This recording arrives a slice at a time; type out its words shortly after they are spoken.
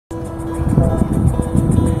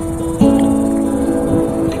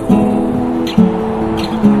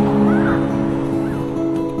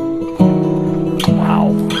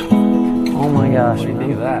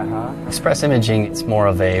Express Imaging, it's more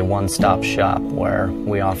of a one-stop shop where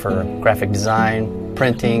we offer graphic design,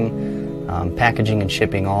 printing, packaging and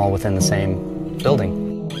shipping all within the same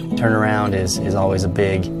building. Turnaround is always a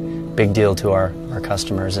big deal to our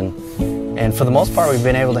customers, and for the most part we've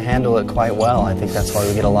been able to handle it quite well. I think that's why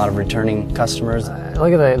we get a lot of returning customers.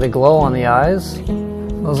 Look at the glow on the eyes.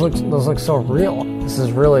 Those look so real. This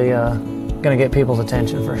is really going to get people's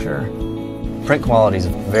attention for sure. Print quality is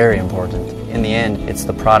very important. In the end, it's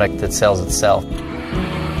the product that sells itself.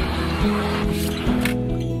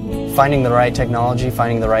 Finding the right technology,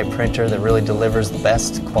 finding the right printer that really delivers the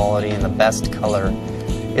best quality and the best color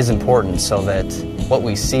is important, so that what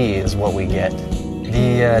we see is what we get.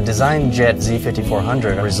 The DesignJet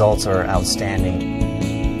Z5400 results are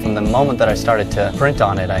outstanding. From the moment that I started to print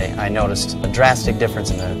on it, I noticed a drastic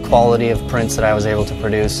difference in the quality of prints that I was able to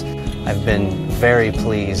produce. I've been very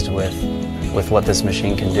pleased with what this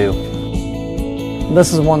machine can do.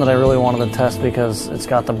 This is one that I really wanted to test because it's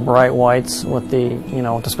got the bright whites with the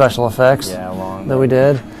with the special effects that we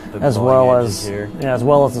did, as well as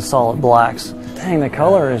the solid blacks. Dang, the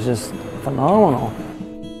color is just phenomenal.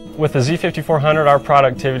 With the Z5400, our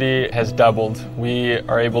productivity has doubled. We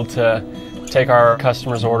are able to take our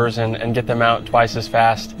customers' orders and get them out twice as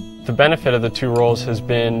fast. The benefit of the two rolls has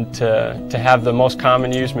been to have the most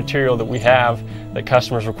common used material that we have that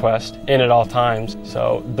customers request in at all times.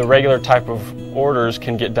 So the regular type of orders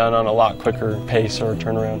can get done on a lot quicker pace or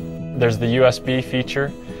turnaround. There's the USB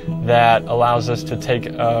feature that allows us to take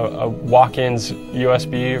a walk-in's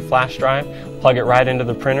USB flash drive, plug it right into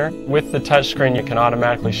the printer. With the touchscreen, you can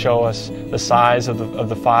automatically show us the size of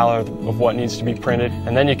the file or of what needs to be printed,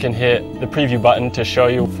 and then you can hit the preview button to show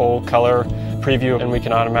you full color preview, and we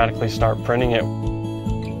can automatically start printing it.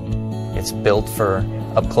 It's built for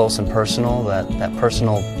up close and personal, that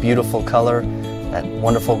personal, beautiful color, that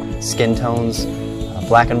wonderful skin tones.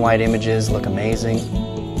 Black and white images look amazing.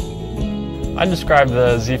 I describe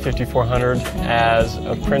the Z5400 as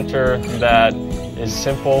a printer that is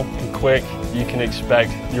simple and quick. You can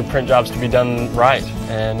expect your print jobs to be done right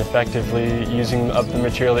and effectively using up the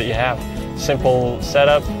material that you have. Simple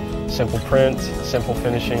setup, simple print, simple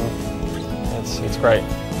finishing. It's great.